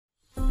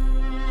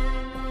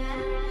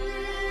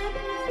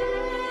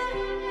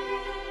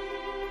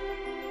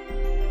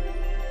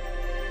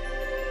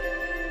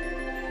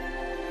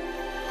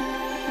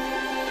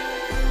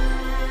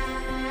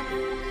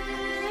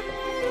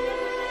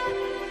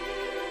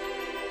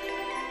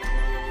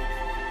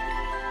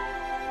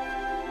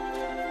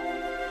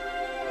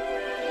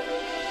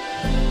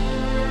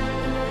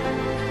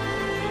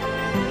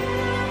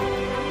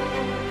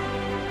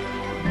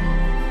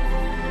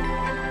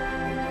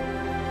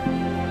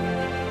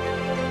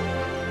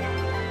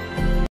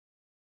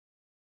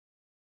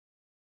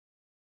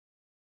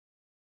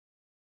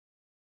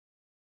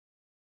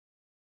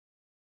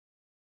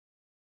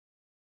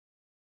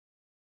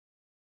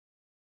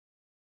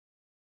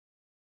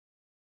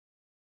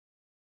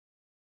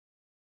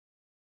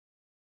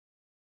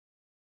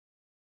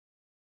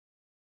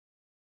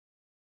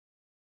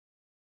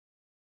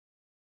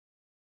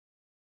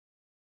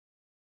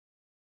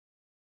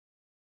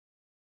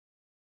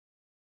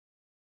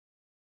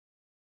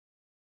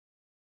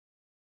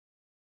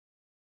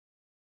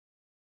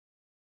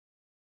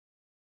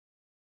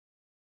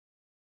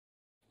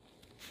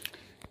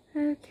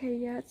Okay,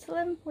 yeah, it's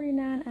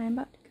 11:49. I'm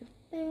about to go to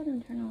bed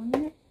and turn on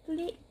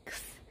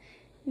Netflix.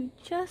 You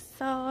just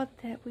saw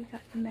that we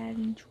got the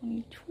Madden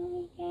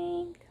 2020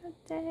 game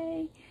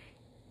today.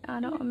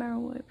 I don't remember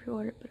when we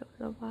pre-ordered, but it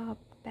was a while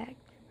back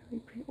we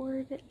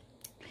pre-ordered it.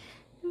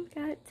 And we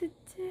got it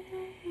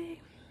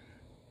today.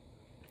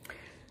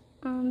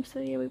 So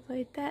yeah, we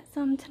played that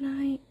some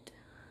tonight.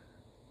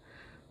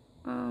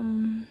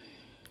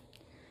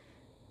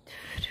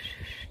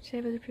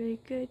 Today was a pretty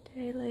good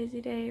day,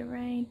 lazy day, it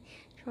rained.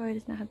 Troy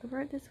does not have to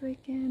work this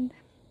weekend.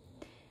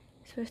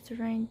 It's supposed to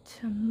rain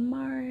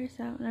tomorrow,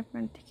 so I don't know if we're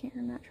going to take care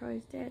or not.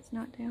 Troy's dad's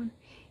not down.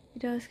 He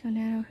does come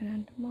down, he'll come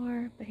down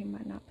tomorrow, but he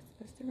might not be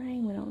supposed to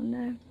rain, we don't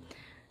know.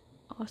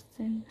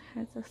 Austin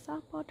has a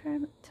softball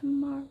tournament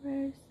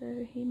tomorrow,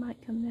 so he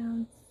might come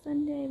down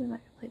Sunday. We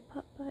might play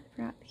putt-putt if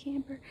we're not at the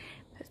camper,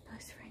 but it's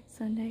supposed to rain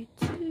Sunday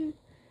too.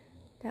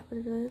 That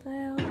was really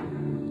loud.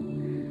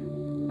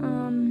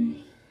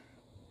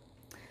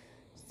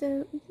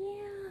 So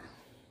yeah,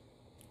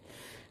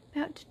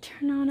 about to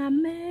turn on a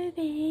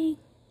movie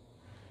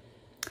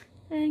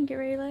and get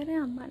ready to lay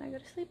down. Might not go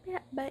to sleep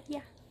yet, but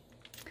yeah.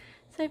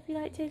 So if you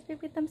like today's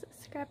video, give it a thumbs up,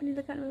 subscribe, and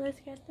look out for those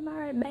guys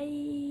tomorrow.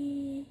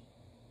 Bye.